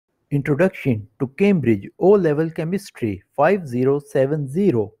Introduction to Cambridge O-Level Chemistry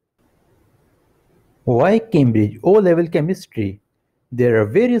 5070. Why Cambridge O-Level Chemistry? There are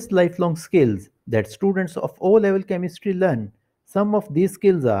various lifelong skills that students of O-Level Chemistry learn. Some of these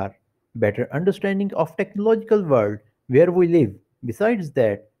skills are better understanding of technological world where we live. Besides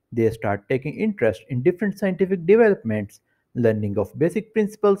that, they start taking interest in different scientific developments, learning of basic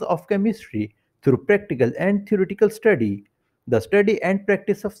principles of chemistry through practical and theoretical study, the study and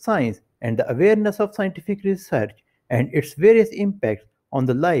practice of science, and the awareness of scientific research and its various impacts on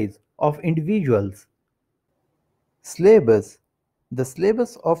the lives of individuals. Syllabus. The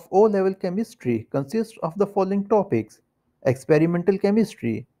syllabus of O-level chemistry consists of the following topics: experimental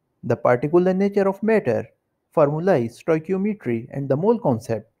chemistry, the particular nature of matter, formulae, stoichiometry, and the mole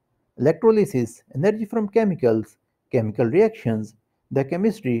concept, electrolysis, energy from chemicals, chemical reactions, the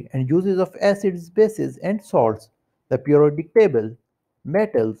chemistry and uses of acids, bases, and salts, the periodic table,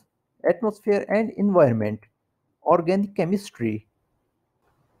 metals, atmosphere and environment, organic chemistry.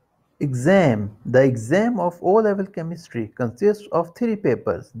 Exam. The exam of O-level chemistry consists of three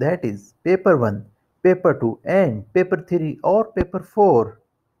papers, that is, paper 1, paper 2 and paper 3 or paper 4.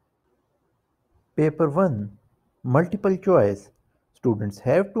 Paper 1. Multiple choice. Students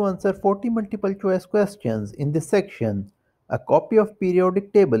have to answer 40 multiple choice questions in this section. A copy of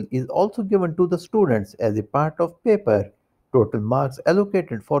periodic table is also given to the students as a part of paper. Total marks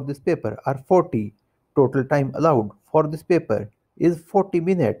allocated for this paper are 40. Total time allowed for this paper is 40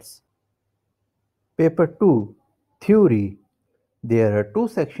 minutes. Paper 2. Theory. There are two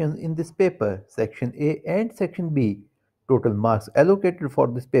sections in this paper, Section A and Section B. Total marks allocated for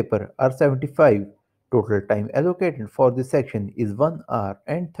this paper are 75. Total time allocated for this section is 1 hour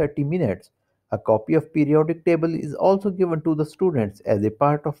and 30 minutes. A copy of periodic table is also given to the students as a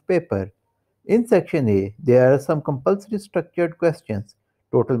part of paper. In Section A, there are some compulsory structured questions.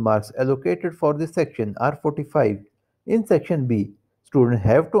 Total marks allocated for this section are 45. In Section B, students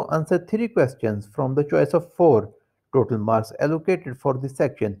have to answer 3 questions from the choice of 4. Total marks allocated for this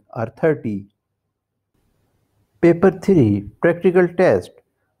section are 30. Paper 3. Practical Test.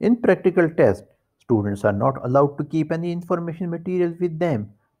 In practical test, students are not allowed to keep any information material with them,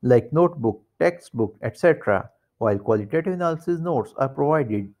 like notebook, textbook, etc., while qualitative analysis notes are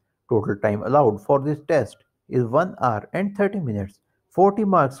provided. Total time allowed for this test is 1 hour and 30 minutes, 40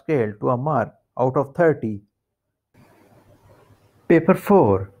 marks scaled to a mark out of 30. Paper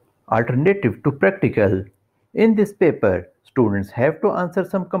 4. Alternative to Practical. In this paper, students have to answer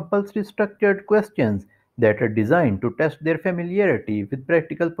some compulsory structured questions that are designed to test their familiarity with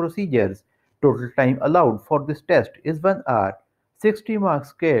practical procedures. Total time allowed for this test is 1 hour, 60 marks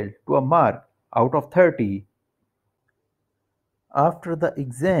scaled to a mark out of 30. After the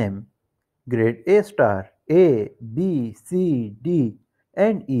exam, grade A star, A, B, C, D,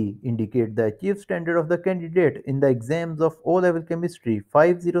 and E indicate the achieved standard of the candidate in the exams of O-level chemistry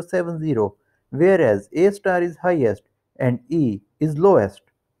 5070, whereas A star is highest and E is lowest.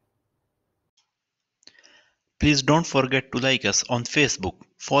 Please don't forget to like us on Facebook,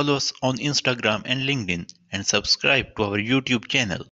 follow us on Instagram and LinkedIn, and subscribe to our YouTube channel.